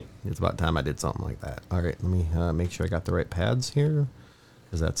It's about time I did something like that. All right, let me make sure I got the right pads here,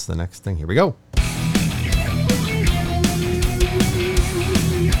 because that's the next thing. Here we go.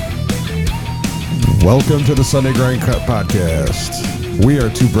 Welcome to the Sunday Grind Cut Podcast. We are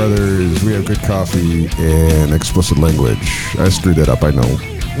two brothers. We have good coffee and explicit language. I screwed that up, I know.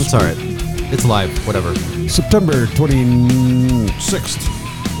 It's all right. It's live, whatever. September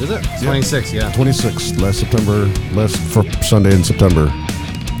 26th. Is it? 26, yeah. 26th, last September, last for Sunday in September.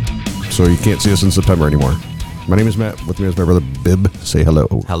 So you can't see us in September anymore. My name is Matt. With me is my brother Bib. Say hello.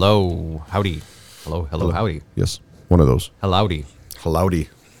 Hello. Howdy. Hello, howdy. Yes, one of those. Hellowdy. Hellowdy.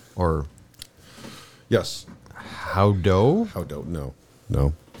 Or Yes. howdo? Howdo.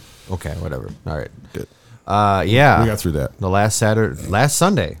 No. Okay, whatever. All right. Good. Yeah. We got through that. The last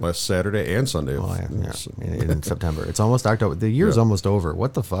Sunday. Last Saturday and Sunday. Oh, yeah, in September. It's almost October. The year's almost over.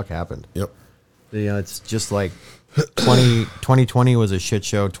 What the fuck happened? Yep. It's just like 2020 was a shit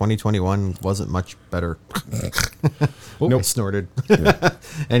show. 2021 wasn't much better. I Nope. snorted. Yeah.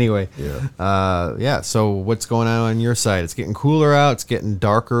 Anyway. Yeah. So what's going on your side? It's getting cooler out. It's getting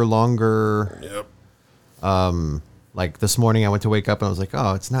darker, longer. Yep. Like this morning I went to wake up and I was like,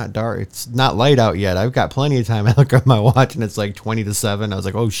 oh, it's not dark. It's not light out yet. I've got plenty of time. I look at my watch and it's like 20 to 7. I was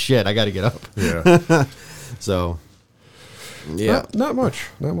like, oh shit, I got to get up. Yeah. So, yeah. Not much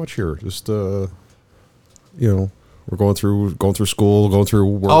here. Just we're going through school, going through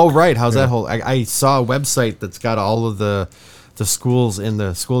work. Oh, right. How's that whole? I saw a website that's got all of the schools in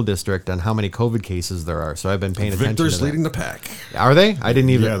the school district and how many COVID cases there are. So I've been paying attention. Victor's to that. leading the pack. Are they? I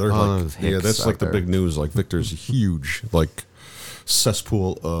didn't even. Yeah, they're that's like the there. big news. Like Victor's a huge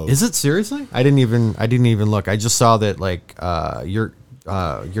cesspool of. Is it seriously? I didn't even look. I just saw that your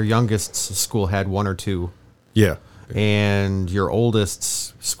youngest's school had 1 or 2. Yeah. And your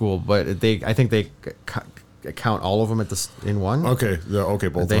oldest's school, but I think they count all of them in one. Okay. Yeah. Okay.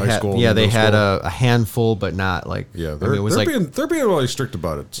 Both They high had, school. yeah, and they middle had school. a handful, but not like. Yeah. I mean, it was they're being really strict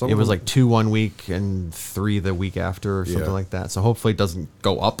about it. It was like 2 1 week and 3 the week after or something like that. So hopefully it doesn't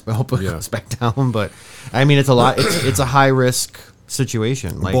go up. I hope it goes back down. But I mean, it's a lot. It's a high risk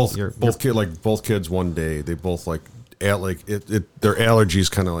situation. Like both kids one day they both their allergies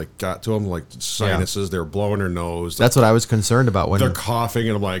kind of got to them, like sinuses. They were blowing their nose. That's what I was concerned about when they're coughing,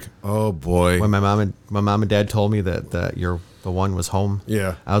 and I'm like, oh boy. When my mom and dad told me that the one was home.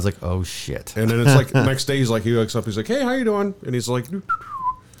 Yeah, I was like, oh shit. And then it's like the next day he wakes up, he's like, hey, how you doing? And he's like,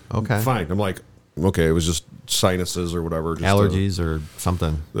 okay, fine. I'm like, okay, it was just sinuses or whatever, just allergies or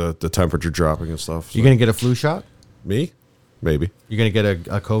something. The temperature dropping and stuff. So. You gonna get a flu shot? Me? Maybe. You gonna get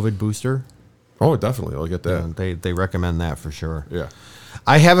a COVID booster? Oh, definitely. I'll get that. Yeah, they recommend that for sure. Yeah.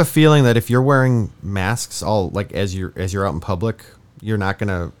 I have a feeling that if you're wearing masks as you're out in public, you're not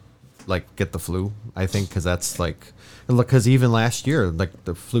gonna get the flu. I think because that's because even last year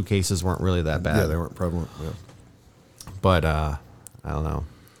the flu cases weren't really that bad. Yeah, they weren't prevalent. Yeah. But I don't know.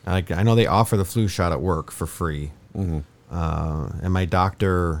 I know they offer the flu shot at work for free. Mm-hmm. And my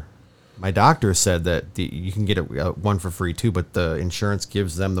doctor said that you can get one for free too, but the insurance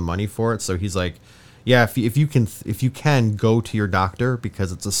gives them the money for it. So he's like, yeah, if you can go to your doctor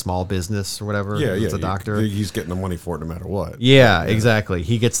because it's a small business or whatever. Yeah, it's a doctor. He's getting the money for it no matter what. Yeah, exactly.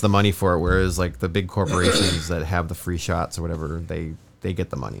 He gets the money for it, whereas the big corporations that have the free shots or whatever, they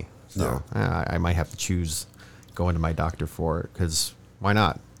get the money. So I might have to choose going to my doctor for it because why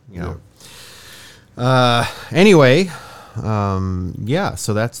not? Anyway.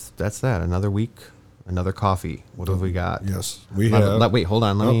 So that's that. Another week, another coffee. What have we got? Yes, we have. Wait, hold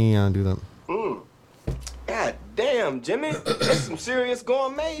on. Let me do that. God damn, Jimmy, that's some serious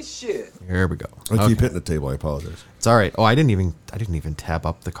gourmet shit. Here we go. I keep hitting the table. I apologize. It's all right. Oh, I didn't even tab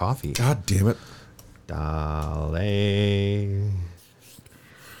up the coffee. God damn it. Dale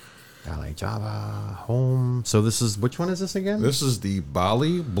Java home. So this is, which one is this again? This is the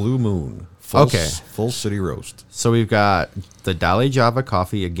Bali Blue Moon. Full city roast. So we've got the Dale Java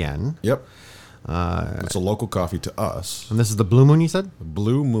coffee again. Yep. It's a local coffee to us. And this is the Blue Moon, you said?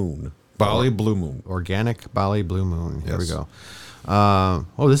 Blue Moon. Bali Blue Moon. Organic Bali Blue Moon. Here we Yes. go.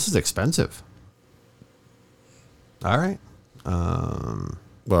 This is expensive. All right.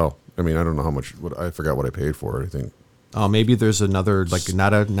 Well, I mean, I don't know how much. I forgot what I paid for it. I think. Oh, maybe there's another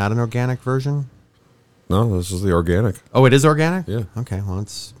not an organic version. No, this is the organic. Oh, it is organic. Yeah. Okay. Well,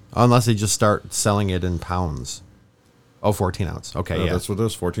 it's unless they just start selling it in pounds. Oh, 14 ounce. Okay. Yeah. That's what it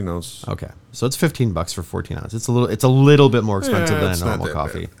is. 14 ounce. Okay. So it's $15 for 14 ounce. It's a little bit more expensive than a it's normal not that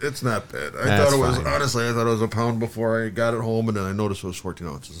coffee. bad. It's not bad. I That's thought it was fine. honestly. I thought it was a pound before I got it home, and then I noticed it was 14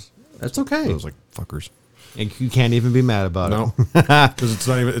 ounces. That's okay. I was like, fuckers. And you can't even be mad about No, it. because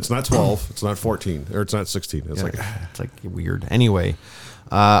it's not 12. It's not 14, or it's not 16. It's it's like weird. Anyway,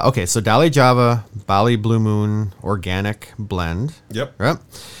 Okay, so Dali Java, Bali Blue Moon organic blend. Yep. Yep.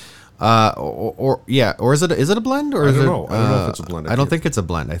 Or is it a blend or I is don't it? know. I don't know if it's a blend. I don't think it's a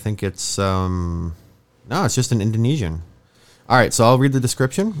blend. I think it's no, it's just an Indonesian. All right, so I'll read the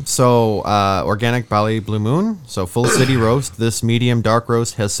description. So, organic Bali Blue Moon. So, full city roast. This medium dark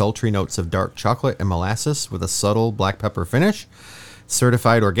roast has sultry notes of dark chocolate and molasses with a subtle black pepper finish.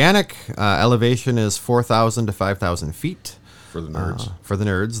 Certified organic. Elevation is 4,000 to 5,000 feet. For the nerds. For the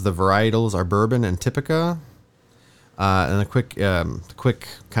nerds, the varietals are bourbon and typica. And the quick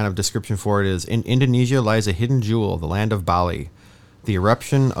kind of description for it is: in Indonesia lies a hidden jewel, the land of Bali. The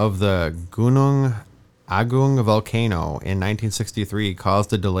eruption of the Gunung Agung volcano in 1963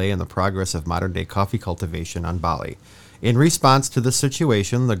 caused a delay in the progress of modern-day coffee cultivation on Bali. In response to this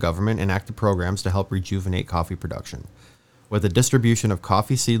situation, the government enacted programs to help rejuvenate coffee production. With the distribution of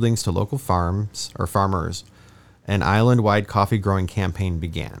coffee seedlings to local farms or farmers, an island-wide coffee growing campaign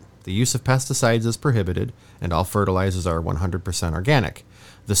began. The use of pesticides is prohibited, and all fertilizers are 100% organic.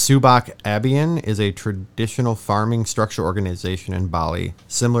 The Subak Abian is a traditional farming structure organization in Bali,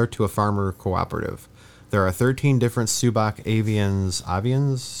 similar to a farmer cooperative. There are 13 different Subak Avians.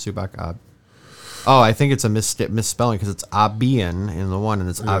 I think it's a misspelling because it's Abian in the one and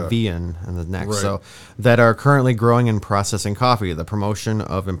it's Avian in the next. Right. So that are currently growing and processing coffee. The promotion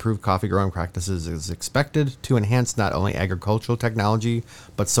of improved coffee growing practices is expected to enhance not only agricultural technology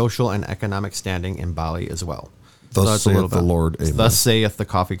but social and economic standing in Bali as well. Thus saith the Lord. Amen. Thus saith the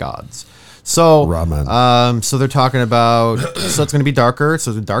coffee gods. So, Ramen. So they're talking about, so it's going to be darker.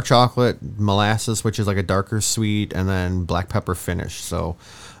 So the dark chocolate, molasses, which is like a darker sweet, and then black pepper finish. So,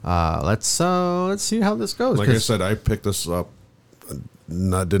 let's see how this goes. Like I said, I picked this up.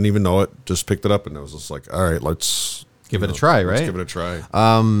 Didn't even know it. Just picked it up, and I was just like, all right, let's give it a try, right? Let's give it a try.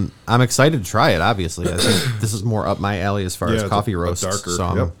 I'm excited to try it. Obviously, I think this is more up my alley as far as coffee roasts. Darker.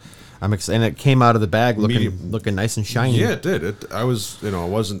 So I'm excited, and it came out of the bag looking nice and shiny. Yeah, it did. I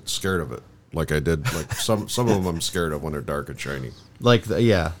wasn't scared of it. Like I did, like some of them I'm scared of when they're dark and shiny. I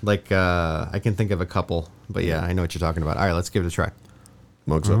can think of a couple, but yeah, I know what you're talking about. All right, let's give it a try.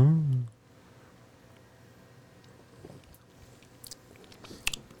 Mugs up.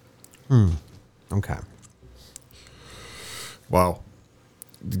 Okay. Wow,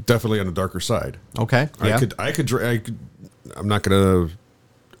 definitely on the darker side. Okay. Yeah. I could drink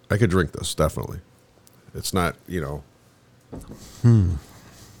this definitely. It's not,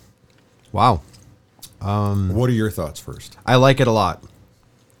 Wow. What are your thoughts first? I like it a lot.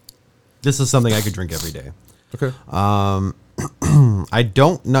 This is something I could drink every day. Okay. I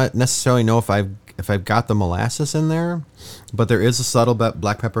don't not necessarily know if I've got the molasses in there, but there is a subtle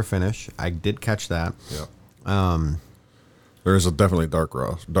black pepper finish. I did catch that. Yeah. There is definitely dark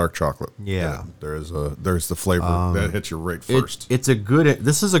chocolate. Yeah. There's the flavor that hits you right first. This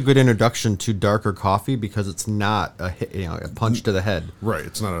is a good introduction to darker coffee because it's not a punch to the head. Right.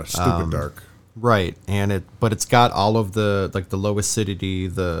 It's not a stupid dark. Right. But it's got all of the low acidity,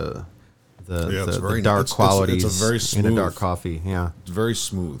 the dark qualities. It's a very smooth in a dark coffee. Yeah. It's very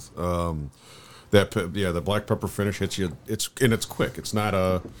smooth. The black pepper finish hits you. It's quick. It's not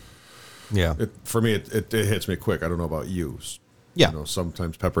a. Yeah. For me, it hits me quick. I don't know about you. Yeah.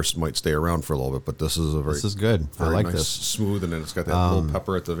 Sometimes peppers might stay around for a little bit, but this is good. I like nice, this. Smooth, and then it's got that little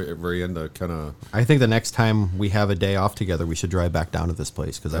pepper at the very end to kind of. I think the next time we have a day off together, we should drive back down to this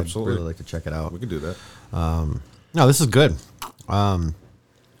place because I'd Absolutely. really like to check it out. We could do that. No, this is good. I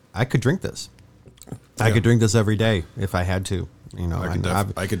could drink this. I Yeah. could drink this every day if I had to.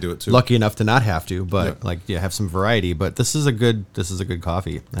 I could do it too. Lucky enough to not have to, but Yeah. have some variety. But this is a good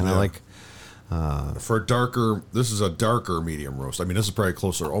coffee, and I Yeah. like. For a darker, this is a darker medium roast. I mean, this is probably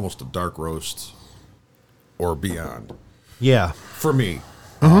closer, almost a dark roast or beyond Yeah. for me.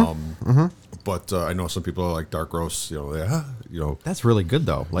 But I know some people like dark roasts. That's really good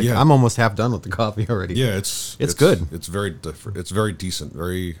though. Like Yeah. I'm almost half done with the coffee already. Yeah, it's good. It's very different. It's very decent.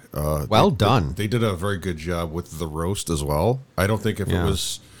 Very Well done. They did a very good job with the roast as well. I don't think if it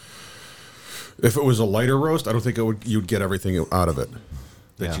was a lighter roast, I don't think you'd get everything out of it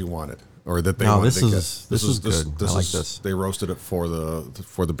that you wanted or that they wanted to get. This is good. I like this. They roasted it for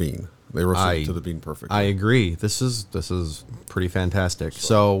the bean. They roasted it to the bean perfectly. I agree. This is pretty fantastic.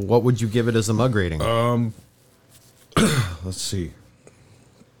 So, what would you give it as a mug rating? Let's see.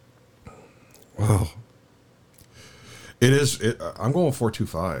 Wow. It is. I'm going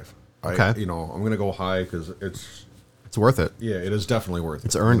 4.25. Okay. I'm going to go high because It's worth it. yeah, it is definitely worth it.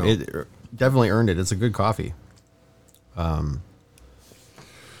 It's earned. It definitely earned it. It's a good coffee. I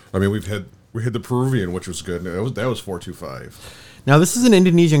mean, we had the Peruvian, which was good. That was 4.25. Now, this is an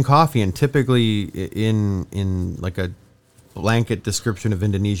Indonesian coffee, and typically in like a blanket description of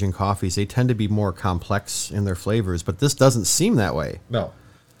Indonesian coffees. They tend to be more complex in their flavors, but this doesn't seem that way. No.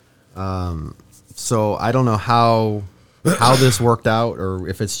 So I don't know how this worked out, or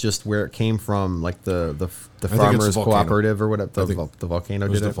if it's just where it came from, like the farmers Volcano. cooperative or whatever. The volcano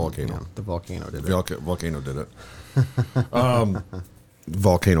was did the it. Volcano. Yeah, the volcano did it. Volcano did it.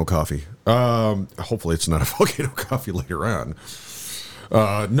 Volcano coffee. Hopefully it's not a volcano coffee later on.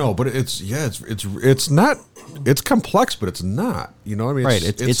 No, but it's not. It's complex, but it's not. You know what I mean? Right.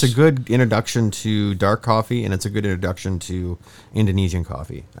 It's a good introduction to dark coffee, and it's a good introduction to Indonesian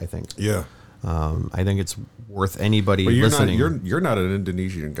coffee, I think. Yeah. I think it's worth anybody But listening. you're not an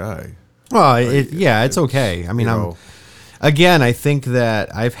Indonesian guy. Well, it's okay. I mean, I think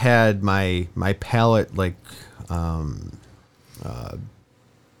that I've had my palate, like,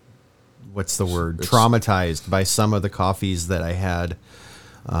 what's the word? Traumatized by some of the coffees that I had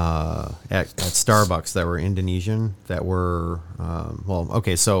at Starbucks that were Indonesian, that were,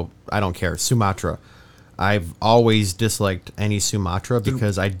 so I don't care. Sumatra. I've always disliked any Sumatra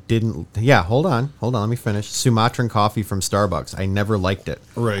because I didn't. Yeah, hold on. Let me finish. Sumatran coffee from Starbucks. I never liked it.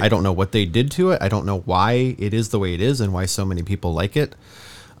 Right. I don't know what they did to it. I don't know why it is the way it is and why so many people like it.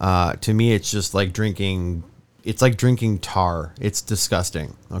 To me, it's just like drinking. It's like drinking tar. It's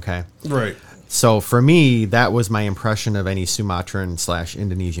disgusting. Okay. Right. So for me, that was my impression of any Sumatran /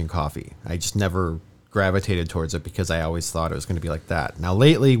 Indonesian coffee. I just never gravitated towards it because I always thought it was going to be like that. Now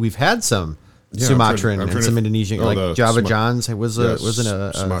lately, we've had some Sumatran and some Indonesian, like Java John's. It wasn't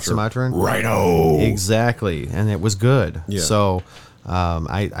a Sumatran. Righto. Exactly, and it was good. Yeah. So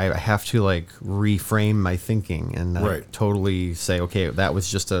I have to like reframe my thinking and not totally say, okay, that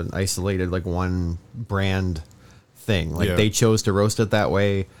was just an isolated like one brand thing. Like they chose to roast it that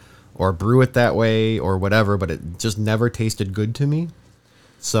way or brew it that way or whatever, but it just never tasted good to me.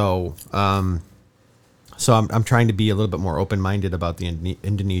 So So I'm trying to be a little bit more open-minded about the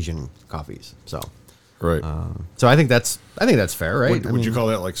Indonesian coffees. So so I think that's fair, right? Would you call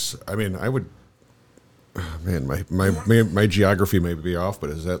that like? I mean, I would. Man, my geography may be off,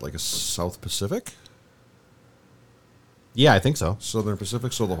 but is that like a South Pacific? Yeah, I think so. Southern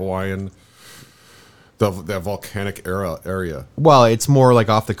Pacific, so the Hawaiian, that volcanic area. Well, it's more like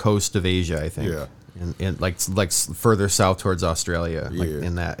off the coast of Asia, I think. Yeah, and like further south towards Australia, like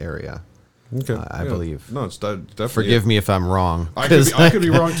in that area. Okay, I believe. No, it's definitely. Forgive me if I'm wrong. I could be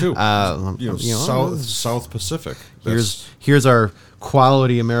wrong too. South Pacific. Here's our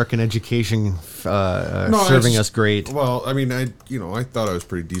quality American education serving us great. Well, I mean, I thought I was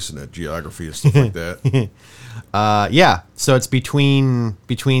pretty decent at geography and stuff like that. Yeah. So it's between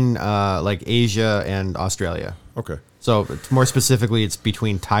like Asia and Australia. Okay. So more specifically, it's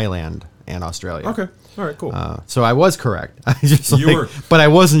between Thailand and Australia. Okay. All right. Cool. So I was correct. Were, but I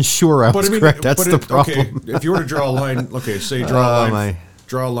wasn't sure I was correct. That's the problem. Okay, if you were to draw a line, say draw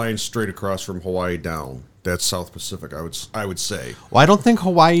a line straight across from Hawaii down. That's South Pacific. I would say. Well, I don't think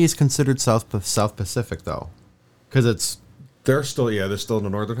Hawaii is considered South Pacific though, because they're still in the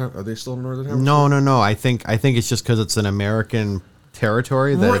northern. Are they still in the northern hemisphere? No. I think it's just because it's an American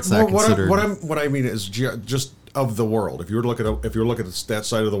territory that it's not considered. What I mean is just of the world. If you were to look at that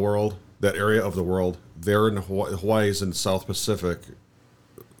side of the world, that area of the world, they're in Hawaii is in the South Pacific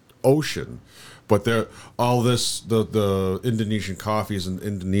Ocean, but the Indonesian coffees in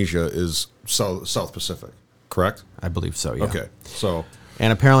Indonesia is South Pacific, correct? I believe so. Yeah. Okay. So.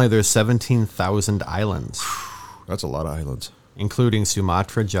 And apparently there's 17,000 islands. That's a lot of islands, including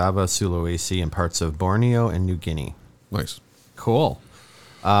Sumatra, Java, Sulawesi, and parts of Borneo and New Guinea. Nice. Cool.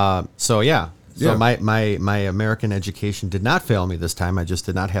 So my American education did not fail me this time. I just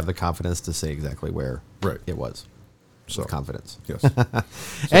did not have the confidence to say exactly where it was. So confidence. Yes.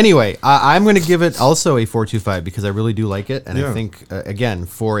 Anyway, I'm going to give it also a 4.25 because I really do like it, and I think again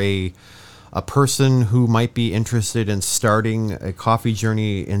for a person who might be interested in starting a coffee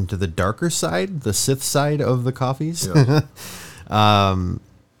journey into the darker side, the Sith side of the coffees,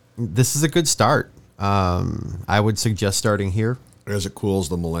 this is a good start. I would suggest starting here. As it cools,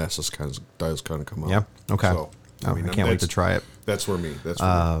 the molasses does kind of come out. Yeah. Okay. So, I can't wait to try it. That's where me.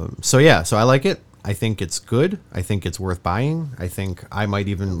 So I like it. I think it's good. I think it's worth buying. I think I might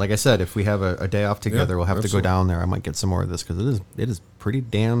even, like I said, if we have a day off together, we'll have to go down there. I might get some more of this because it is pretty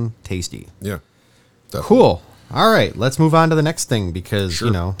damn tasty. Yeah. Definitely. Cool. All right, let's move on to the next thing because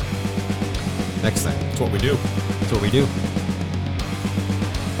next thing. That's what we do. That's what we do.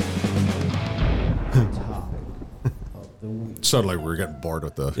 It sounded like we were getting bored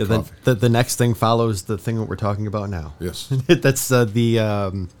with the coffee. The next thing follows the thing that we're talking about now. Yes. That's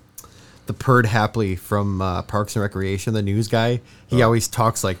the the Perd Hapley from Parks and Recreation, the news guy. He always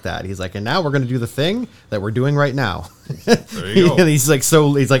talks like that. He's like, and now we're going to do the thing that we're doing right now. There you go. And he's like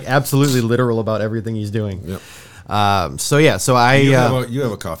absolutely literal about everything he's doing. Yep. So You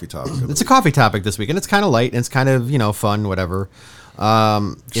have a coffee topic. it's a coffee topic this week, and it's kind of light and it's kind of fun, whatever.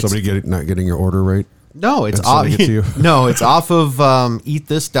 Somebody not getting your order right? No, it's And sending it to you? no, it's off of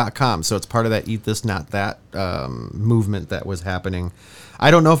eatthis.com. So it's part of that Eat This Not That movement that was happening. I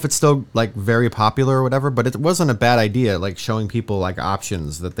don't know if it's still like very popular or whatever, but it wasn't a bad idea, like showing people like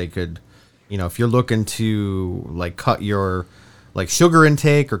options that they could, if you're looking to like cut your like sugar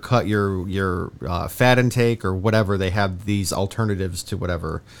intake or cut your fat intake or whatever, they have these alternatives to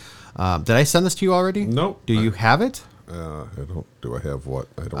whatever. Did I send this to you already? Nope. Do you have it? I don't. Do I have what?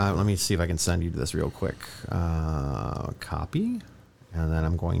 I don't. Let me see if I can send you this real quick. Copy, and then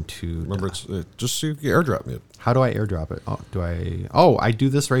I'm going to. Remember, it's just so you can airdrop me it. How do I airdrop it? Oh, do I? Oh, I do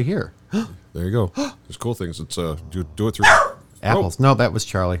this right here. There you go. There's cool things. It's do it through Apples. No, that was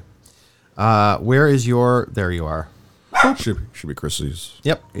Charlie. Where is your? There you are. Should be Chrissy's.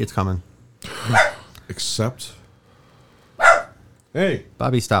 Yep, it's coming. Except, hey,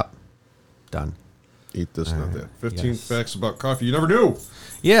 Bobby, stop. Done. eat this, not that. 15 yes. facts about coffee you never knew.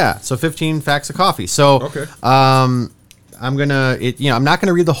 Yeah. So 15 facts of coffee. So Okay. I'm gonna. I'm not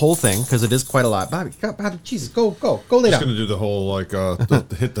gonna read the whole thing because it is quite a lot. Bobby, Jesus, go lay Just down. gonna do the whole like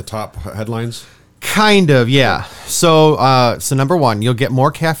hit the top headlines. Kind of, yeah. So, number one, you'll get more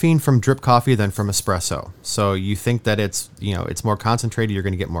caffeine from drip coffee than from espresso. So you think that it's more concentrated, you're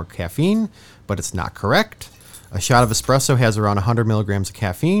going to get more caffeine, but it's not correct. A shot of espresso has around 100 milligrams of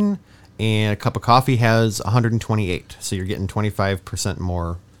caffeine, and a cup of coffee has 128. So you're getting 25%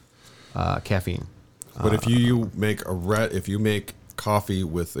 more caffeine. But if you make coffee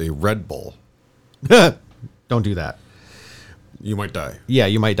with a Red Bull, Don't do that. you might die. Yeah,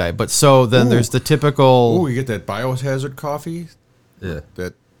 you might die. But so then there's the typical. Oh, you get that biohazard coffee. Yeah.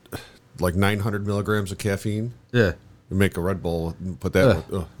 That like 900 milligrams of caffeine. Yeah. You make a Red Bull and put that.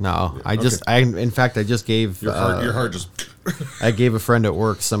 No, Yeah, I just in fact I just gave Your heart just. I gave a friend at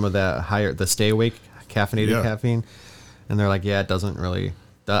work some of that the Stay Awake caffeinated Yeah. caffeine, and they're like, "Yeah, it doesn't really.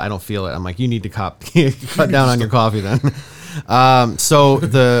 I don't feel it." I'm like, "You need to cut down on your coffee then." So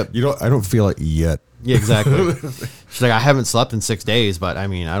I don't feel it yet. yeah, exactly. She's like, "I haven't slept in 6 days, but I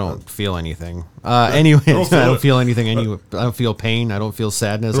mean, I don't feel anything. Anyway, I don't feel anything. Anyway, I don't feel pain. I don't feel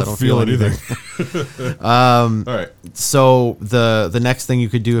sadness. I don't feel anything." All right. So the next thing you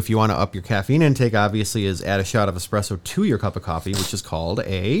could do if you want to up your caffeine intake, obviously, is add a shot of espresso to your cup of coffee, which is called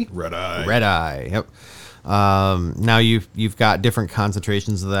a Red eye. Red eye. Yep. Now you've got different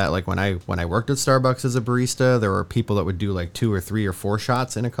concentrations of that. Like when I worked at Starbucks as a barista, there were people that would do like 2 or 3 or 4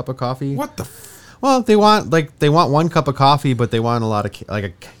 shots in a cup of coffee. What the? Well, they want 1 cup of coffee, but they want a lot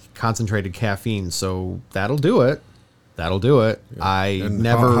of concentrated caffeine. So that'll do it. I And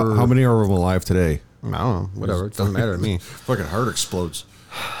never. How many are alive today? I don't know. Whatever. It doesn't matter to me. Fucking heart explodes.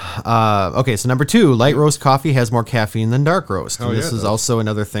 Okay, so number 2, light roast coffee has more caffeine than dark roast. Oh, And this yeah, it is does. also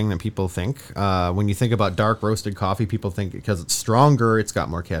another thing that people think. When you think about dark roasted coffee, people think because it's stronger, it's got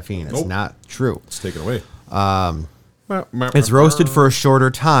more caffeine. It's Nope. not true. Let's take it away. It's roasted for a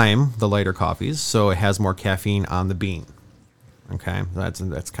shorter time, the lighter coffees, so it has more caffeine on the bean. Okay,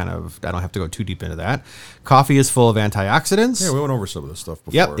 that's kind of, I don't have to go too deep into that. Coffee is full of antioxidants. Yeah, we went over some of this stuff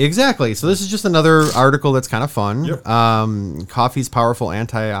before. Yep, exactly. So this is just another article that's kind of fun. Yep. Coffee's powerful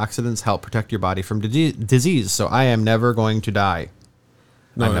antioxidants help protect your body from disease. So I am never going to die.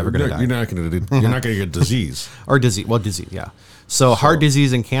 I'm never going to die. You're not going to get disease. Or disease. Well, disease, yeah. So heart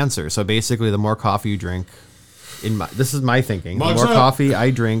disease and cancer. So basically, the more coffee you drink, this is my thinking. The Mugs more up. coffee I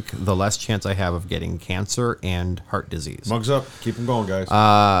drink, the less chance I have of getting cancer and heart disease. Mugs up. Keep them going, guys.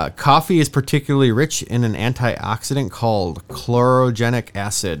 Coffee is particularly rich in an antioxidant called chlorogenic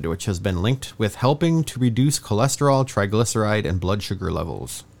acid, which has been linked with helping to reduce cholesterol, triglyceride, and blood sugar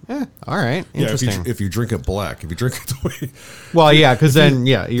levels. All right, yeah, interesting. if you drink it black, if you drink it the way. Well, yeah, because then,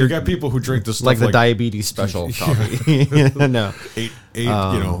 you you're got people who drink this stuff like the diabetes special coffee. No.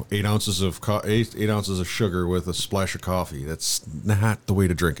 8 ounces of 8 ounces of sugar with a splash of coffee. That's not the way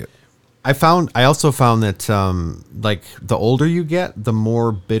to drink it. I also found that like the older you get, the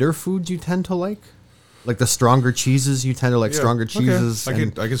more bitter foods you tend to like. Like the stronger cheeses, you tend to like Yeah, stronger okay. cheeses. I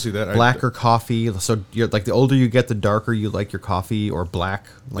can see that. Blacker coffee. So you're like the older you get, the darker you like your coffee, or black,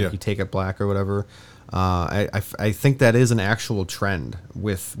 like Yeah. you take it black or whatever. I think that is an actual trend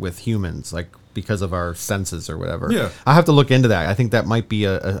with humans, like because of our senses or whatever. Yeah. I have to look into that. I think that might be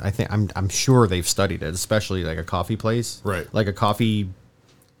I'm sure they've studied it, especially like a coffee place, Right. Like a coffee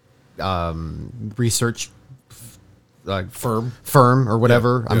research firm or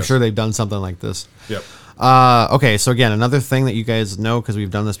whatever. Yeah, I'm yes. sure they've done something like this. Yep. Okay, so again, another thing that you guys know because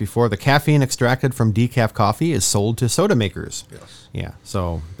we've done this before: the caffeine extracted from decaf coffee is sold to soda makers. Yes. Yeah,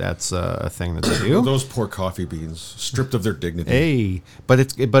 so that's a thing that they do. Those poor coffee beans, stripped of their dignity. Hey, but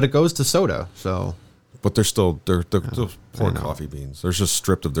it goes to soda, so. But they're those poor coffee beans. They're just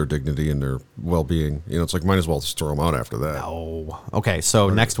stripped of their dignity and their well-being. You know, it's like might as well just throw them out after that. Oh, okay. So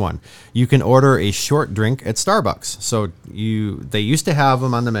next one, you can order a short drink at Starbucks. So they used to have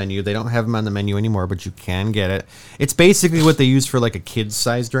them on the menu. They don't have them on the menu anymore, but you can get it. It's basically what they use for like a kid's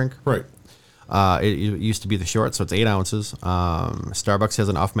size drink. Right. It used to be the short, so it's 8 ounces. Starbucks has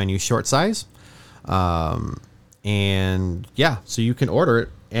an off-menu short size, and yeah, so you can order it.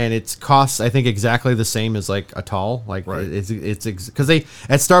 And it costs, I think, exactly the same as like a tall. Like Right. it's because they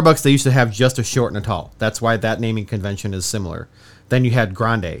at Starbucks they used to have just a short and a tall. That's why that naming convention is similar. Then you had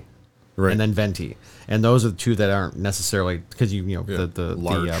Grande, Right. and then Venti, and those are the two that aren't necessarily because the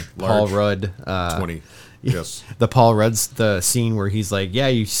Large. Paul Rudd 20. Yes. the Paul Rudd's the scene where he's like, yeah,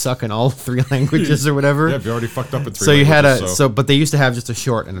 you suck in all 3 languages or whatever. Yeah, you already fucked up in 3 So you had languages, but they used to have just a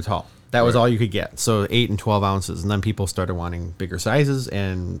short and a tall. That was Right. all you could get. So 8 and 12 ounces. And then people started wanting bigger sizes.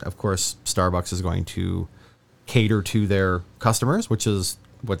 And of course, Starbucks is going to cater to their customers, which is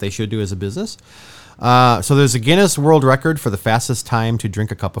what they should do as a business. So there's a Guinness World Record for the fastest time to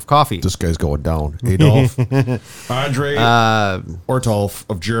drink a cup of coffee. This guy's going down. Adolf. Andre Ortolf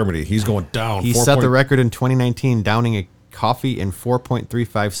of Germany. He's going down. He set the record in 2019, downing a coffee in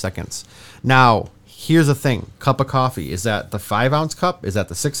 4.35 seconds. Now, here's the thing. Cup of coffee. Is that the 5-ounce cup? Is that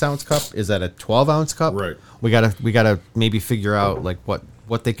the 6-ounce cup? Is that a 12-ounce cup? Right. We gotta maybe figure out like what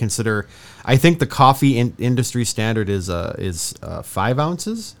they consider. I think the coffee industry standard is 5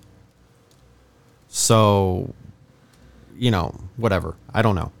 ounces. So, whatever. I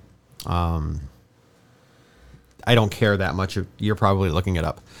don't know. I don't care that much. You're probably looking it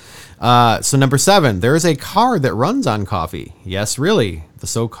up. So number 7, there is a car that runs on coffee. Yes, really. The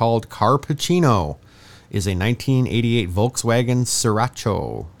so-called Carpuccino is a 1988 Volkswagen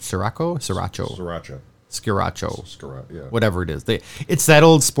Scirocco. Yeah. Whatever it is. It's that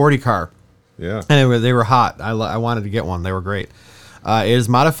old sporty car. Yeah. Anyway, they were hot. I wanted to get one. They were great. It is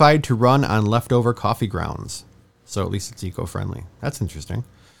modified to run on leftover coffee grounds. So at least it's eco-friendly. That's interesting.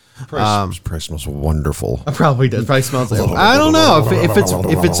 Price smells wonderful. It probably does. Probably smells like. I don't know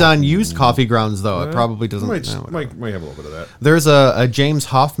if it's on used coffee grounds though. It probably doesn't. Might have a little bit of that. There's a James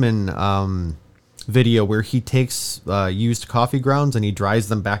Hoffman video where he takes used coffee grounds and he dries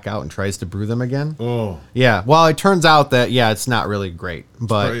them back out and tries to brew them again. Oh. Yeah. Well, it turns out that it's not really great,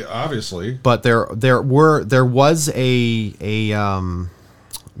 but Right, obviously. but there was a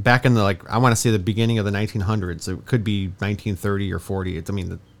back in the I want to say the beginning of the 1900s. It could be 1930 or 40.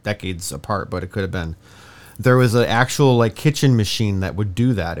 The decades apart, but it could have been. There was an actual kitchen machine that would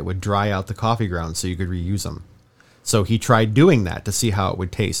do that. It would dry out the coffee grounds so you could reuse them. So he tried doing that to see how it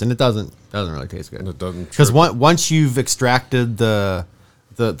would taste, and it doesn't really taste good. It doesn't, because once you've extracted the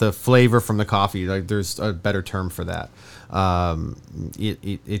flavor from the coffee, there's a better term for that.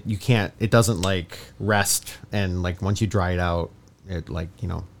 You can't. It doesn't rest, and once you dry it out, it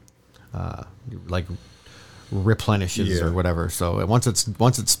replenishes or whatever. So once it's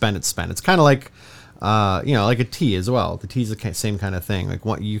spent, it's spent. It's kind of like a tea as well. The tea's the same kind of thing.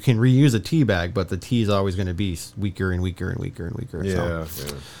 You can reuse a tea bag, but the tea is always going to be weaker and weaker and weaker and weaker.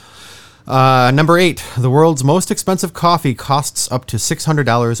 Yeah. Number 8, the world's most expensive coffee costs up to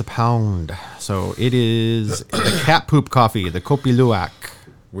 $600 a pound. So it is the cat poop coffee, the Kopi Luwak.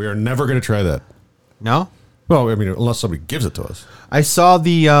 We are never going to try that. No? Well, unless somebody gives it to us. I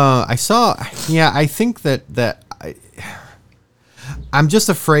think that I'm just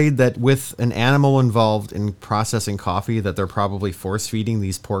afraid that with an animal involved in processing coffee, that they're probably force feeding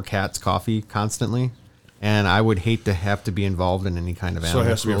these poor cats coffee constantly. And I would hate to have to be involved in any kind of animal. So it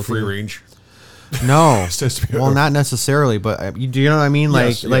has to be a free cruelty. range. No. It has to be Well, not necessarily, but do you know what I mean?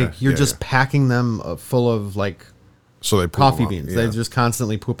 Yes, You're just yeah. packing them full of So they poop coffee them out, beans. yeah. They're just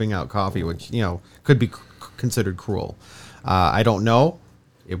constantly pooping out coffee, which could be considered cruel. I don't know.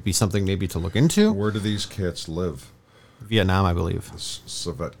 It would be something maybe to look into. Where do these cats live? Vietnam, I believe.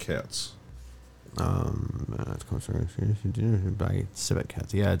 Civet cats. By civet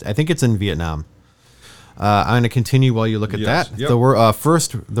cats. Yeah, I think it's in Vietnam. I'm going to continue while you look at Yes, that. yep. The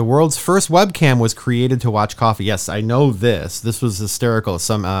world's first webcam was created to watch coffee. Yes, I know this. This was hysterical.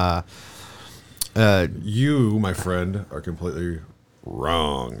 You, my friend, are completely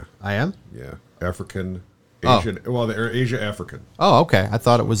wrong. I am? Yeah. African, Oh. Asian. Well, they're Asia African. Oh, okay. I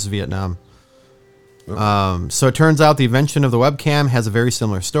thought it was Vietnam. So it turns out the invention of the webcam has a very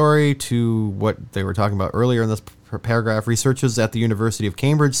similar story to what they were talking about earlier in this paragraph. Researchers at the University of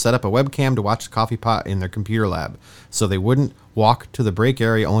Cambridge set up a webcam to watch the coffee pot in their computer lab, so they wouldn't walk to the break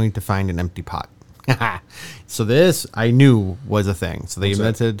area only to find an empty pot. So this I knew was a thing. So they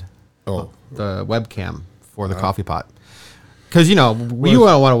invented the webcam for the coffee pot. Because, you don't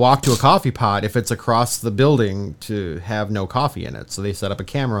want to walk to a coffee pot if it's across the building to have no coffee in it. So they set up a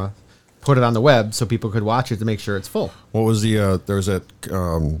camera, put it on the web so people could watch it to make sure it's full. What was the, there's that,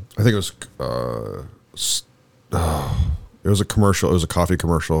 I think it was, it was a commercial, it was a coffee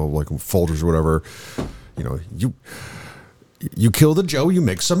commercial, like Folgers or whatever. You kill the Joe, you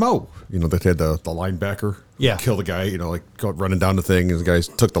make some mo. That had the linebacker. Yeah. Kill the guy, go running down the thing, and the guys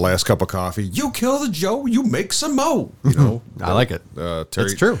took the last cup of coffee. You kill the Joe, you make some mo. I like it. Terry,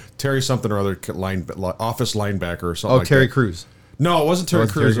 It's true. Terry something or other, office linebacker or something like Terry that. Crews. No, it wasn't Terry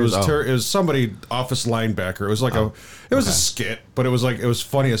Crews. It was Crews? it was somebody office linebacker. It was like a skit, but it was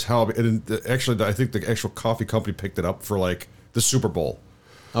funny as hell. And actually, I think the actual coffee company picked it up for like the Super Bowl.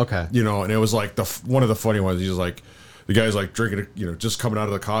 Okay. And it was like one of the funny ones. He's like, the guy's like drinking, just coming out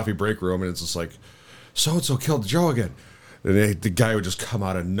of the coffee break room, and it's just like, so and so killed Joe again. And the guy would just come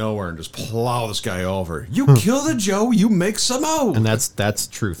out of nowhere and just plow this guy over. You kill the Joe, you make some mo. And that's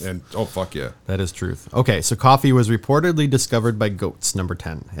truth. And oh fuck yeah, that is truth. Okay, so coffee was reportedly discovered by goats. Number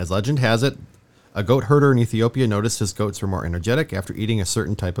 10. As legend has it, a goat herder in Ethiopia noticed his goats were more energetic after eating a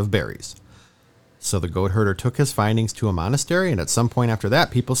certain type of berries. So the goat herder took his findings to a monastery, and at some point after that,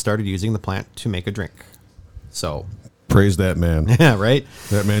 people started using the plant to make a drink. So praise that man. yeah, right.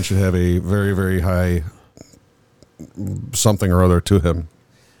 That man should have a very, very high something or other to him.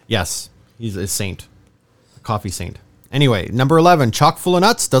 Yes, he's a saint, a coffee saint. Anyway, number 11, chock full of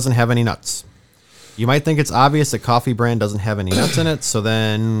nuts doesn't have any nuts. You might think it's obvious that coffee brand doesn't have any nuts in it, so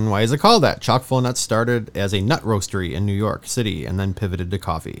then why is it called that? Chock full of nuts started as a nut roastery in New York City and then pivoted to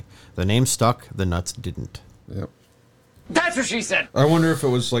coffee. The name stuck, the nuts didn't. Yep. That's what she said. I wonder if it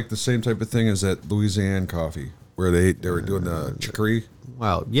was like the same type of thing as that Louisiana coffee where they were doing the chicory.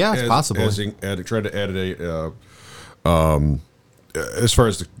 Well, yeah, it's possible. Tried to add as far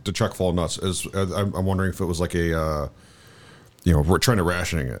as the chock full of nuts, I'm wondering if it was like a, we're trying to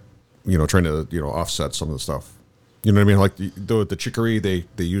rationing it, trying to, offset some of the stuff. You know what I mean? Like the chicory, they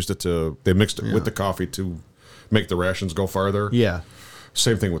used it they mixed it with the coffee to make the rations go farther. Yeah.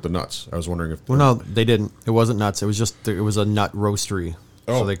 Same thing with the nuts. I was wondering if. Well, no, they didn't. It wasn't nuts. It was a nut roastery.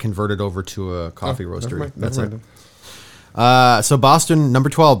 Oh. So they converted over to a coffee roastery. That's never it. mind. So Boston, number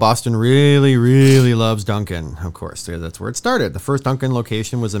 12, Boston really, really loves Dunkin'. Of course, that's where it started. The first Dunkin'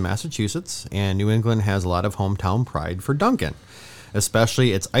 location was in Massachusetts, and New England has a lot of hometown pride for Dunkin',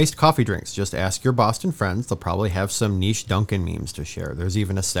 especially its iced coffee drinks. Just ask your Boston friends. They'll probably have some niche Dunkin' memes to share. There's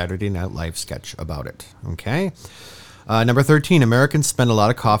even a Saturday Night Live sketch about it. Okay. Number 13, Americans spend a lot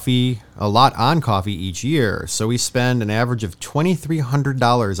on coffee each year. So we spend an average of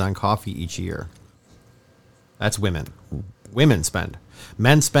 $2,300 on coffee each year. That's women. Women spend.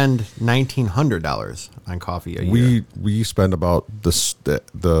 Men spend $1,900 on coffee a year. We spend about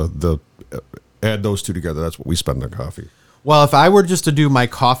the add those two together. That's what we spend on coffee. Well, if I were just to do my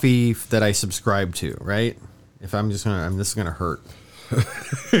coffee that I subscribe to, right? If this is gonna hurt.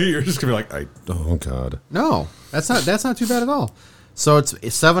 You're just gonna be like, oh god. No, that's not too bad at all. So it's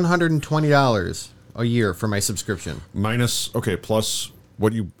 $720 a year for my subscription. Plus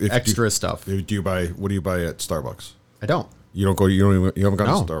what do you Extra stuff. What do you buy at Starbucks? I don't. You haven't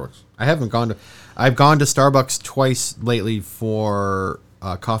gone to Starbucks. I haven't gone to. I've gone to Starbucks twice lately for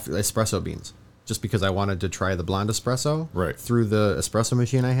coffee espresso beans, just because I wanted to try the blonde espresso right through the espresso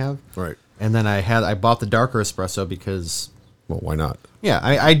machine I have. Right. And then I bought the darker espresso because. Well, why not? Yeah,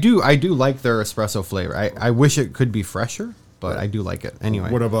 I do like their espresso flavor. I wish it could be fresher, but I do like it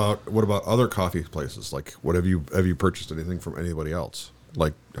anyway. What about other coffee places? Like, what have you purchased anything from anybody else?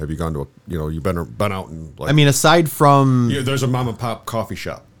 Like, have you gone to you've been out and like? I mean, aside from there's a mom and pop coffee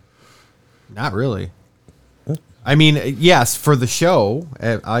shop. Not really. I mean, yes, for the show,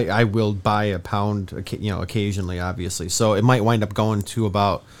 I will buy a pound, occasionally, obviously. So it might wind up going to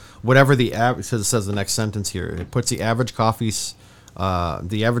about whatever the average says. The next sentence here, it puts the average coffee spent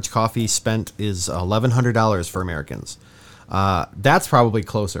is $1,100 for Americans. That's probably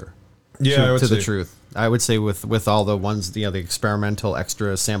closer. Yeah, to the truth. I would say with all the ones, the experimental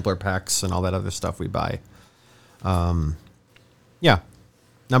extra sampler packs and all that other stuff we buy. Yeah.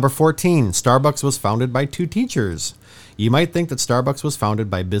 Number 14, Starbucks was founded by two teachers. You might think that Starbucks was founded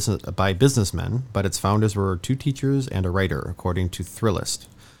by businessmen, but its founders were two teachers and a writer, according to Thrillist.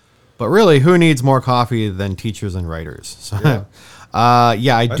 But really, who needs more coffee than teachers and writers? So,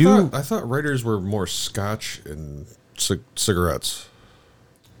 Yeah, I do. I thought writers were more scotch and cigarettes.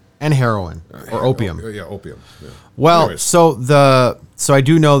 And heroin or opium. Yeah, opium. Yeah. Well, Anyways. so I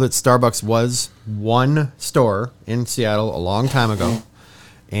do know that Starbucks was one store in Seattle a long time ago,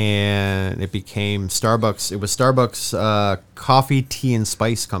 and it became Starbucks. It was Starbucks Coffee, Tea, and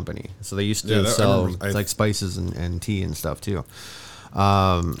Spice Company. So they used to sell like spices and tea and stuff too.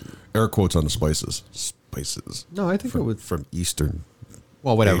 Air quotes on the spices. Spices. No, I think it was from Eastern.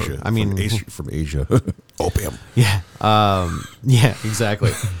 Well, whatever. Asia, I mean, from Asia. Opium. Yeah. Yeah,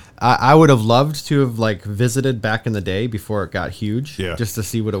 exactly. I would have loved to have like visited back in the day before it got huge, Yeah. just to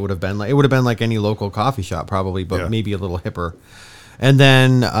see what it would have been like. It would have been like any local coffee shop probably, but Yeah. maybe a little hipper. And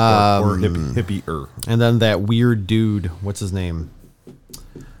then, Or hippie-er. and then that weird dude, what's his name?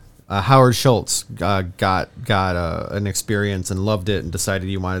 Howard Schultz got an experience and loved it and decided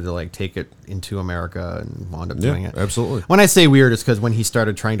he wanted to like take it into America and wound up doing it. Absolutely. When I say weird, it's because when he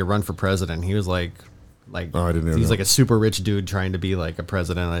started trying to run for president, he was like Oh, I didn't know he's that. like a super rich dude trying to be like a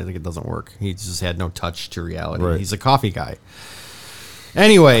president. I think it doesn't work. He just had no touch to reality. Right. He's a coffee guy.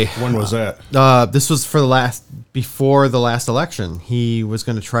 Anyway, When was that? this was before the last election. He was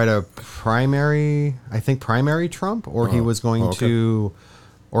going to try to primary Trump, or he was going okay. to,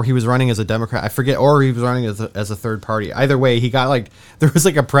 or he was running as a Democrat. I forget, or he was running as a third party. Either way, he got like, there was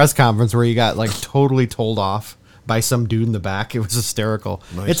like a press conference where he got like totally told off by some dude in the back. It was hysterical.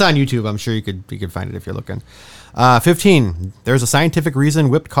 Nice. It's on YouTube. I'm sure you could find it if you're looking. 15. There's a scientific reason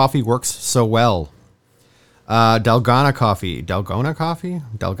whipped coffee works so well. Dalgona coffee. Dalgona coffee?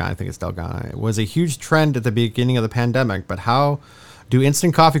 I think it's Dalgona. It was a huge trend at the beginning of the pandemic, but how do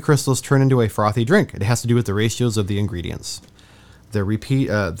instant coffee crystals turn into a frothy drink? It has to do with the ratios of the ingredients. The repeated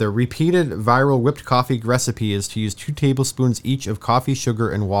viral whipped coffee recipe is to use 2 tablespoons each of coffee,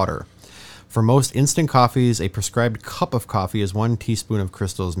 sugar, and water. For most instant coffees, a prescribed cup of coffee is 1 teaspoon of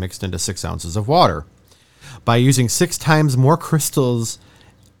crystals mixed into 6 ounces of water. By using 6 times more crystals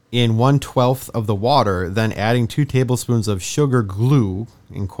in 1/12 of the water, then adding 2 tablespoons of sugar glue,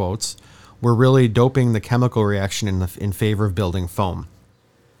 in quotes, we're really doping the chemical reaction in favor of building foam.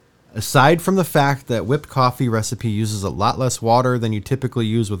 Aside from the fact that whipped coffee recipe uses a lot less water than you typically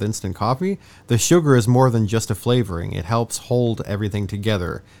use with instant coffee, the sugar is more than just a flavoring. It helps hold everything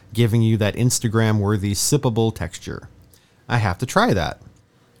together, giving you that Instagram-worthy sippable texture. I have to try that,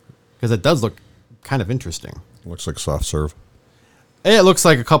 because it does look kind of interesting. Looks like soft serve. It looks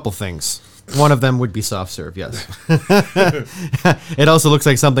like a couple things. One of them would be soft serve, yes. It also looks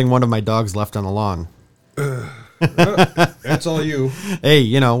like something one of my dogs left on the lawn. That's all you.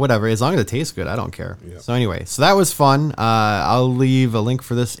 Hey, whatever. As long as it tastes good, I don't care. Yeah. So anyway, so that was fun. I'll leave a link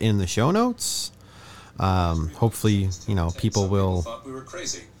for this in the show notes. Hopefully, people will. Thought we were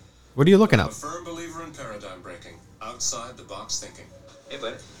crazy. What are you looking I'm up? a firm believer in paradigm breaking, outside the box thinking. Hey,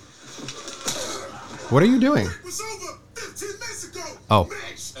 buddy. What are you doing? was over 15 minutes ago. Oh.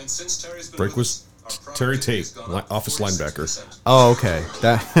 Bitch. And since Terry's been Break with was us, our Terry productivity Tate, has gone up office 46%. linebacker. Oh, okay.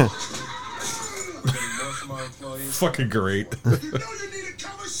 That. We're getting more from our employees. Fucking great. You know you need a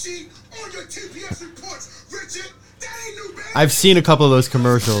cover sheet on your TPS reports, Richard. That ain't new, baby. I've seen a couple of those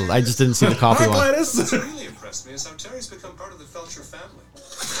commercials. I just didn't see the coffee one. Gladys. What's really impressed me is how Terry's become part of the Felcher family.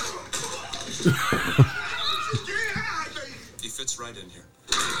 Get high, baby. He fits right in here.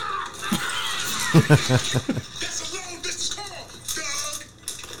 That's a long distance call, Doug.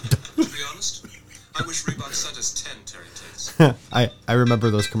 To be honest, I wish Reebok sent us 10 Terry Tates. I remember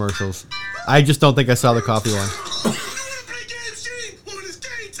those commercials. I just don't think I saw the coffee one. You wanna play games, Gene? Well, when it's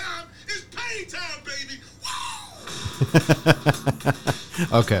game time, it's pain time, baby.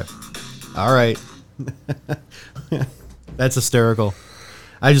 Woo! Okay. All right. That's hysterical.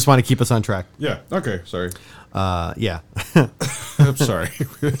 I just want to keep us on track. Yeah. Okay. Sorry. Yeah. I'm sorry.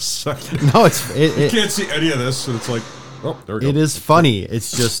 No, it Can't see any of this, and it's like, oh, there we go. it is funny.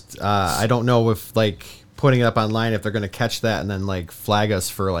 It's just I don't know if like putting it up online if they're going to catch that and then like flag us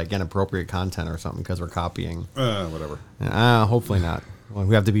for like inappropriate content or something because we're copying. Whatever. Hopefully not. Well,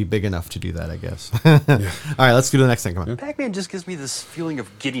 we have to be big enough to do that, I guess. All right, let's do the next thing. Come on. Pac-Man just gives me this feeling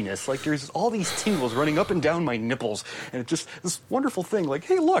of giddiness, like there's all these tingles running up and down my nipples, and it's just this wonderful thing, like,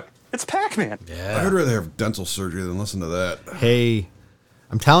 hey, look, it's Pac-Man. I'd rather have dental surgery than listen to that. Hey,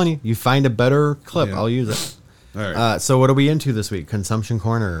 I'm telling you, you find a better clip, Yeah. I'll use it. All right. So what are we into this week? Consumption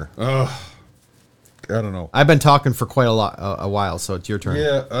Corner. I don't know. I've been talking for quite a while, so it's your turn.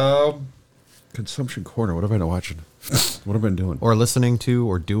 Yeah. Consumption corner. What have I been watching? What have I been doing? Or listening to,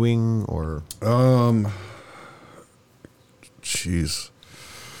 or doing, or Jeez.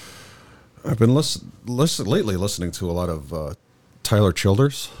 I've been lately listening to a lot of Tyler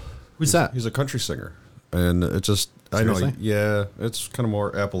Childers. who's that? He's a country singer, and it just I know. Seriously? Yeah, it's kind of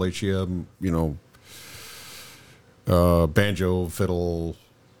more Appalachia, banjo, fiddle,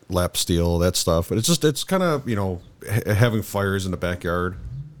 lap steel, that stuff. But it's kind of, having fires in the backyard.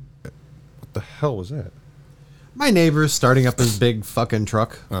 What the hell was that? My neighbor's starting up his big fucking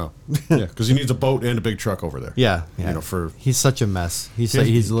truck. Oh, yeah, because he needs a boat and a big truck over there. Yeah. He's such a mess. He's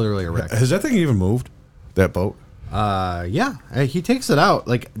literally a wreck. Has that thing even moved? That boat? Yeah, he takes it out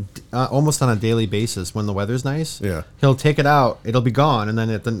like almost on a daily basis when the weather's nice. Yeah. He'll take it out, it'll be gone, and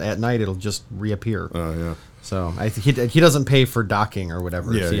then at night it'll just reappear. Yeah. So I think he doesn't pay for docking or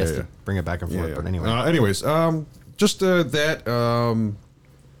whatever. Yeah, so he has yeah. to bring it back and forth. Yeah. But anyway, Anyways, just that.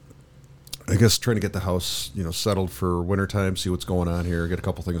 I guess trying to get the house, settled for wintertime. See what's going on here. Get a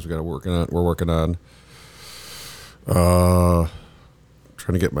couple things we're working on.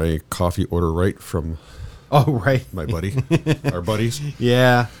 Trying to get my coffee order right from oh right, my buddy, our buddies.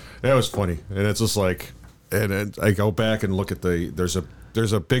 yeah. That was funny, and it's just like, and I go back and look at there's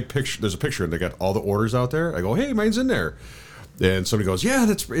a big picture. There's a picture, and they got all the orders out there. I go, hey, mine's in there, and somebody goes, yeah,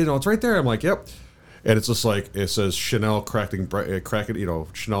 that's it's right there. I'm like, yep. And it's just like, it says Chanel cracking,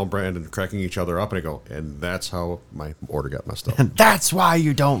 Chanel brand and cracking each other up. And I go, and that's how my order got messed up. And that's why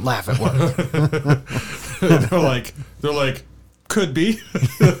you don't laugh at work. they're like, could be.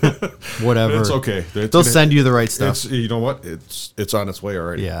 Whatever. It's okay. They'll send you the right stuff. You know what? It's on its way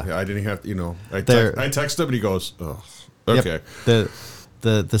already. Yeah. I didn't have to, I They're- text him and he goes, oh, Yep. okay.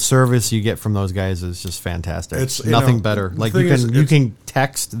 The service you get from those guys is just fantastic. It's, nothing the better. Like thing is, you can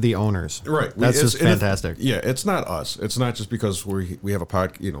text the owners. Right. That's just and fantastic. it's not us. It's not just because we have a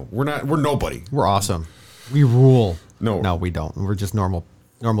pod. We're nobody. We're awesome. We rule. No. we don't. We're just normal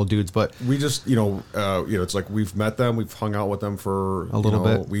dudes. But We just it's like we've met them. We've hung out with them for a little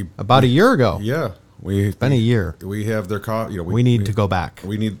bit. We About a year ago. Yeah, it's been a year. We have their coffee. We need to go back.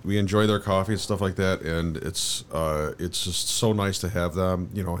 We enjoy their coffee and stuff like that, and it's just so nice to have them.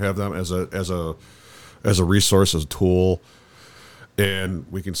 Have them as a resource, as a tool, and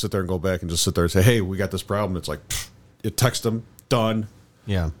we can sit there and go back and just sit there and say, hey, we got this problem. It's like, you text them, done.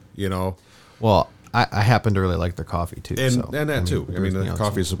 Yeah. Well, I happen to really like their coffee too. and so, that too. I mean, the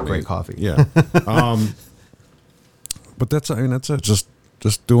coffee is great coffee. Yeah. But that's it.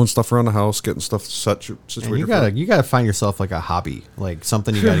 Just doing stuff around the house, getting stuff situated. And you gotta find yourself like a hobby, like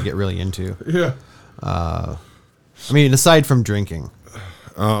something you gotta get really into. Yeah. I mean, aside from drinking,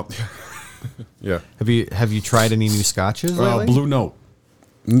 Yeah. have you tried any new scotches lately? Blue Note,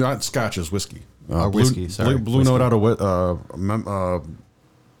 not Scotch, is whiskey. Whiskey. Sorry, Blue whiskey. Note out of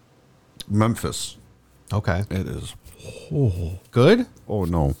Memphis. Okay, It is. good. Oh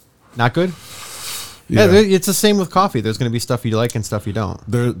no. Not good. Yeah. It's the same with coffee. There's going to be stuff you like and stuff you don't.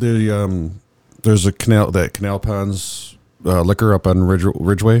 There's a Canal Ponds liquor up on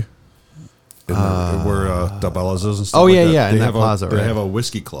Ridgeway, where Dabela's is and stuff. Oh, like yeah, that. yeah, in They that have plaza, They right. have a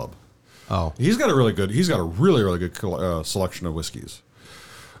whiskey club. Oh, He's got a really good selection of whiskeys.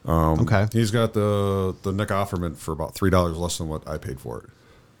 okay. He's got the Nick Offerman for about $3 less than what I paid for it.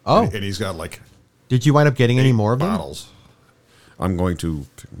 Oh, and he's got like did you wind up getting any more of them? bottles. I'm going to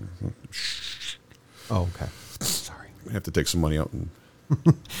Oh, okay. Sorry. have to take some money out and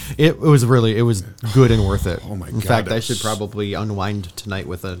It was good and worth it. Oh my In God, fact, that I should was- probably unwind tonight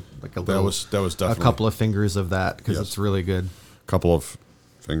with a that was a definitely couple of fingers of that because Yes. it's really good. couple of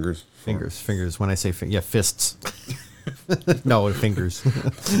fingers. Fingers. When I say fists. No, fingers.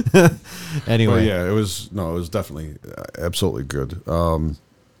 Anyway, But yeah, it was definitely absolutely good.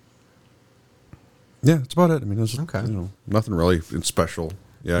 Yeah, that's about it. I mean, it's Okay. nothing really special.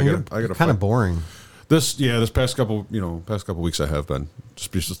 Yeah, I got kind find of boring. this past couple weeks I have been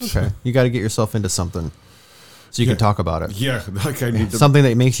just Okay, you got to get yourself into something so you can talk about it. Yeah, like I need to Something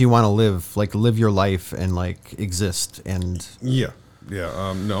that makes you want to live your life and like exist and Yeah.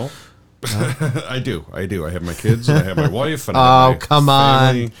 No. I do. I have my kids and I have my wife and I have my come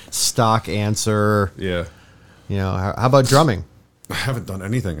family. on, stock answer. Yeah. How about drumming? I haven't done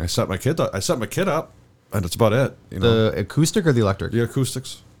anything. I set my kid up, and that's about it. The acoustic or the electric? The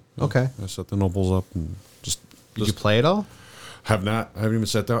acoustics. Okay. I set the Nobles up and Did you play it all? have not. I haven't even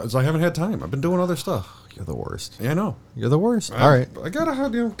sat down. I haven't had time. I've been doing other stuff. You're the worst. Yeah, I know. You're the worst. All right. I got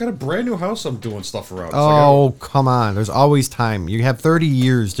a brand new house. I'm doing stuff around. It's Oh, come on. There's always time. You have 30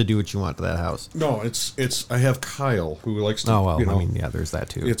 years to do what you want to that house. no, it's. I have Kyle who likes to. Oh, well, I mean, yeah, there's that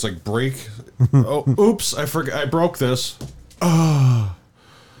too. It's like break. Oh, oops! I forgot. I broke this.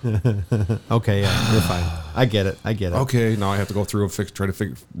 Okay, yeah, you're fine. I get it. Okay, now I have to go through and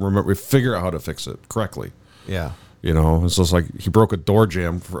figure out how to fix it correctly. Yeah. It's just like he broke a door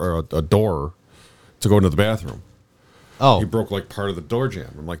jamb for a door to go into the bathroom. Oh, He broke like part of the door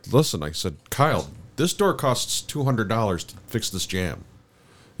jamb. I'm like, listen, I said, Kyle, this door costs $200 to fix this jam.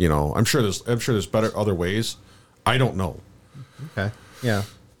 You know, I'm sure there's better other ways. I don't know. Okay. Yeah.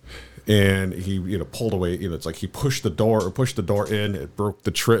 And he, you know, pulled away. You know, it's like he pushed the door in. It broke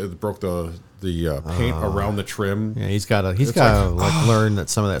the paint around the trim. Yeah, he's got to learn that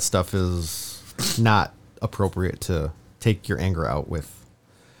some of that stuff is not appropriate to take your anger out with.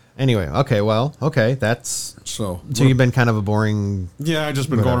 Anyway, okay, that's so you've been kind of a boring. Yeah, I just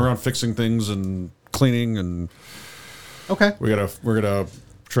been going around fixing things and cleaning, and okay. we're gonna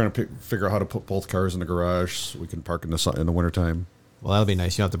trying to figure out how to put both cars in the garage so we can park in the wintertime. Well, that'll be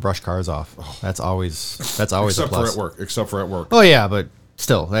nice. You don't have to brush cars off. That's always a plus. Except for at work. Oh yeah, but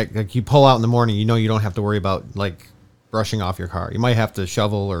still, like you pull out in the morning, you know you don't have to worry about like brushing off your car. You might have to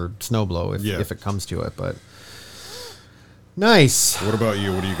shovel or snow blow if it comes to it, but nice. What about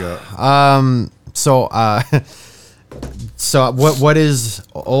you? What do you got? So what is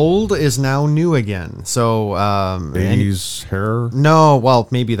old is now new again. So 80s hair? No, well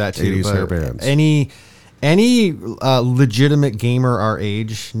maybe that too. 80s but hair bands. Any legitimate gamer our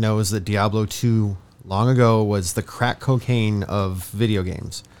age knows that Diablo 2 long ago was the crack cocaine of video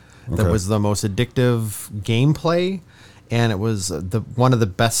games. Okay. That was the most addictive gameplay, and it was one of the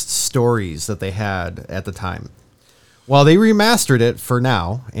best stories that they had at the time. Well, they remastered it for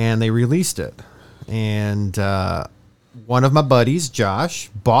now, and they released it. And one of my buddies, Josh,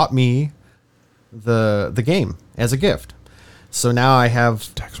 bought me the game as a gift. So now I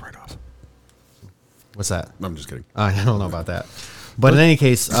have Tax write-off. What's that? I'm just kidding. I don't know about that. But in any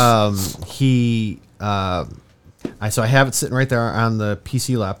case, so I have it sitting right there on the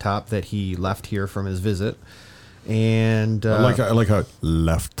PC laptop that he left here from his visit. And I like how it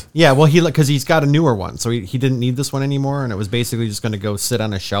left. Yeah, well, because he's got a newer one, so he didn't need this one anymore, and it was basically just going to go sit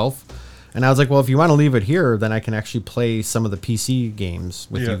on a shelf. And I was like, well, if you want to leave it here, then I can actually play some of the PC games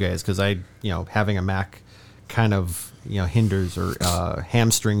with you guys, because having a Mac kind of hinders or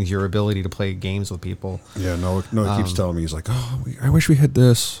hamstrings your ability to play games with people. Yeah, no, he keeps telling me, he's like, oh, I wish we had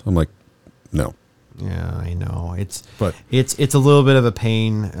this. I'm like, no. Yeah, I know. It's a little bit of a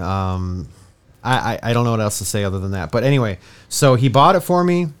pain. I don't know what else to say other than that. But anyway, so he bought it for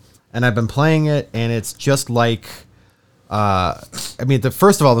me, and I've been playing it, and it's just like, first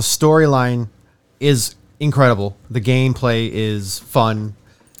of all, the storyline is incredible. The gameplay is fun,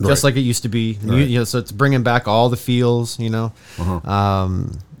 just like it used to be. Right. So it's bringing back all the feels, Uh-huh.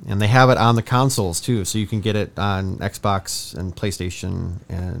 And they have it on the consoles too, so you can get it on Xbox and PlayStation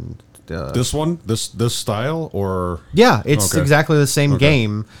and. This style, or yeah, it's exactly the same Okay.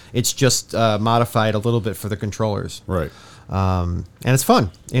 game. It's just modified a little bit for the controllers, right? And it's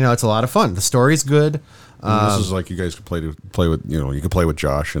fun. It's a lot of fun. The story's good. This is like you guys could play with. You can play with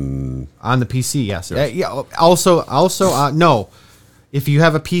Josh and on the PC. Yes. Yeah. Also, no. If you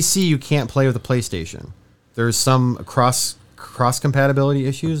have a PC, you can't play with a PlayStation. There's some cross compatibility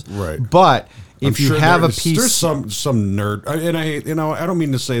issues. Right. But if you have a PC, there's some nerd, and I don't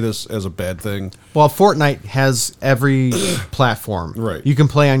mean to say this as a bad thing. Well, Fortnite has every platform. Right. You can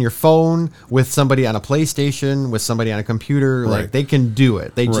play on your phone with somebody on a PlayStation, with somebody on a computer. Right. Like they can do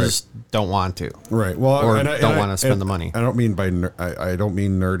it. They just don't want to. Right. Well, or don't want to spend the money. I don't mean I don't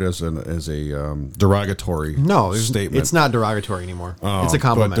mean nerd as a derogatory. No, statement. It's not derogatory anymore. It's a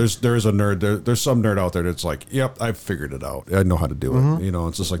compliment. But there's a nerd. There's some nerd out there that's like, yep, I've figured it out. I know how to do it.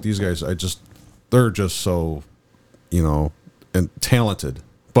 It's just like these guys. They're just so, and talented,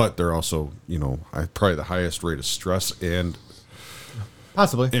 but they're also, probably the highest rate of stress and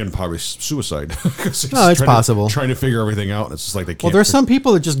probably suicide. No, it's possible. Trying to figure everything out, and it's just like they can't. Well, there's some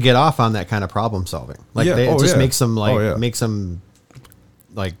people that just get off on that kind of problem solving. Like it just makes them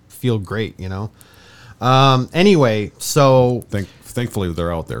feel great, Anyway, so thankfully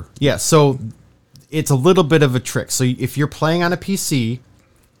they're out there. Yeah, so it's a little bit of a trick. So if you're playing on a PC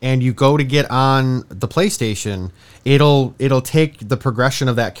and you go to get on the PlayStation, it'll take the progression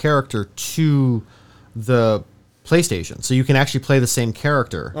of that character to the PlayStation. So you can actually play the same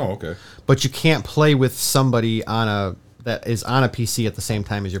character. Oh, okay. But you can't play with somebody that is on a PC at the same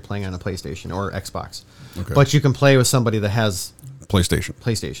time as you're playing on a PlayStation or Xbox. Okay. But you can play with somebody that has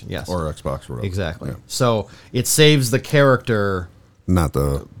PlayStation, yes. Or Xbox, or whatever. Exactly. Yeah. So it saves the character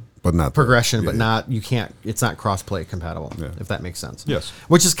progression, but not you can't. It's not cross-play compatible, if that makes sense. Yes.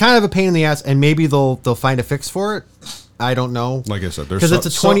 Which is kind of a pain in the ass, and maybe they'll find a fix for it. I don't know. Like I said, because it's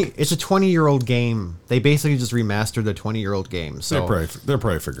a 20-year-old game. They basically just remastered the 20-year-old game. So they're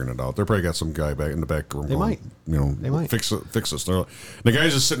probably figuring it out. They're probably got some guy back in the back room. They might. They might fix this. The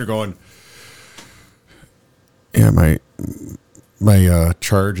guy's just sitting there going, "Yeah, my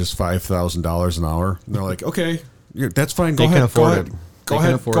charge is $5,000 an hour." And they're like, "Okay, that's fine. Go ahead.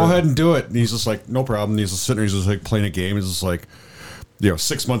 go ahead and do it. And he's just like, no problem. And he's just sitting there, he's just like playing a game. He's just like,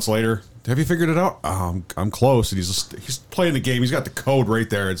 6 months later, have you figured it out? I'm close. And he's playing the game. He's got the code right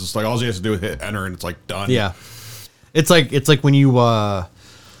there. It's just like all he has to do is hit enter, and it's like done. Yeah, it's like when you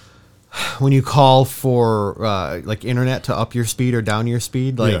call for like internet to up your speed or down your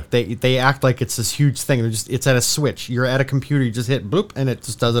speed. Like they act like it's this huge thing. It's at a switch. You're at a computer. You just hit boop, and it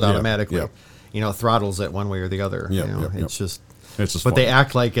just does it automatically. Yeah. It throttles it one way or the other. It's just. It's just but funny. they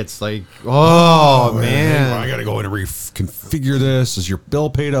act like it's like, oh man, I got to go in and reconfigure this. Is your bill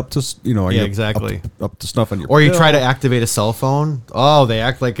paid up to, exactly up to snuff on your Or you bill? try to activate a cell phone. Oh, they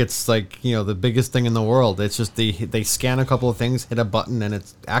act like it's like, the biggest thing in the world. It's just they scan a couple of things, hit a button, and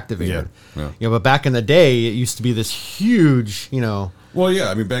it's activated. Yeah. But back in the day, it used to be this huge, Well, yeah.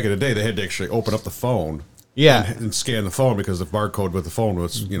 I mean, back in the day, they had to actually open up the phone. Yeah. And scan the phone because the barcode with the phone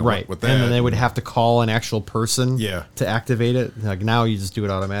was, right. with that. And then they would have to call an actual person Yeah. to activate it. Like now you just do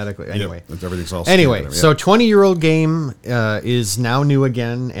it automatically. Anyway. Everything's all Anyway, scanned, so 20-year-old game is now new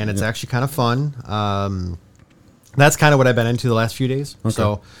again, and it's actually kind of fun. That's kind of what I've been into the last few days. Okay.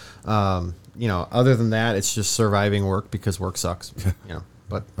 So, other than that, it's just surviving work because work sucks.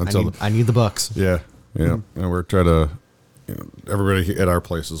 But I need the bucks. Yeah. Yeah. And we're trying to, everybody at our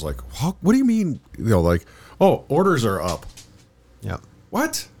place is like, what do you mean? Like, oh, orders are up. Yeah.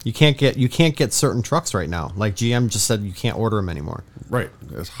 What? You can't get certain trucks right now. Like GM just said you can't order them anymore. Right.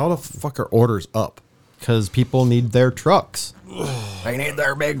 How the fuck are orders up? Because people need their trucks. They need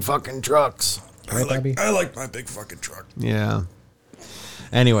their big fucking trucks. Right, Bobby? I like my big fucking truck. Yeah.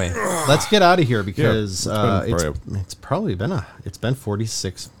 Anyway, let's get out of here because it's it's been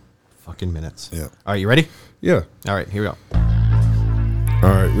 46 fucking minutes. Yeah. All right, you ready? Yeah. All right, here we go. All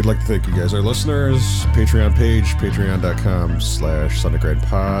right, we'd like to thank you guys, our listeners. Patreon page,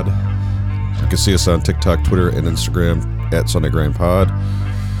 patreon.com/SundayGrindPod. You can see us on TikTok, Twitter, and Instagram at SundayGrindPod.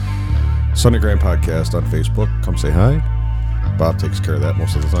 Sunday Grind Podcast on Facebook. Come say hi. Bob takes care of that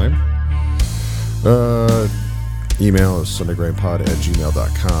most of the time. Email is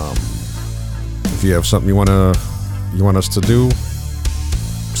SundayGrindPod@gmail.com. If you have something you want us to do,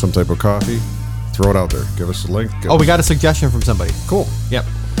 some type of coffee, throw it out there. Give us a link. We got a suggestion from somebody. Cool. Yep.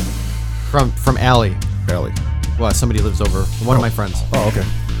 From Allie. Allie. Well, somebody lives over. One of my friends. Oh, okay.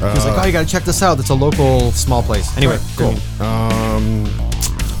 He's like, you got to check this out. It's a local small place. Anyway, cool.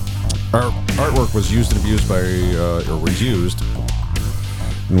 Our artwork was used and abused by, or was used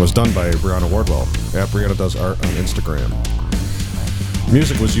and was done by Brianna Wardwell. Yeah, Brianna does art on Instagram.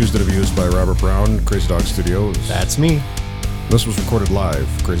 Music was used and abused by Robert Brown, Crazy Dog Studios. That's me. This was recorded live,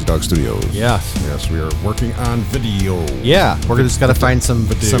 Crazy Dog Studios. Yeah. Yes, we are working on video. Yeah, we're just got to find some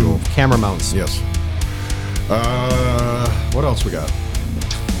camera mounts. Yes. What else we got?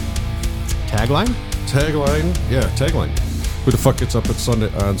 Tagline? Tagline. Yeah, tagline. Who the fuck gets up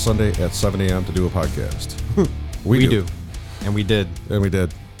on Sunday at 7 a.m. to do a podcast? We do. And we did. And we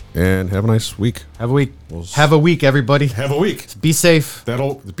did. And have a nice week. Have a week. Have a week, everybody. Have a week. Be safe.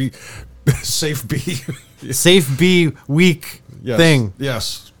 That'll be safe. Be safe. Be week yes. thing.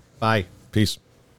 Yes. Bye. Peace.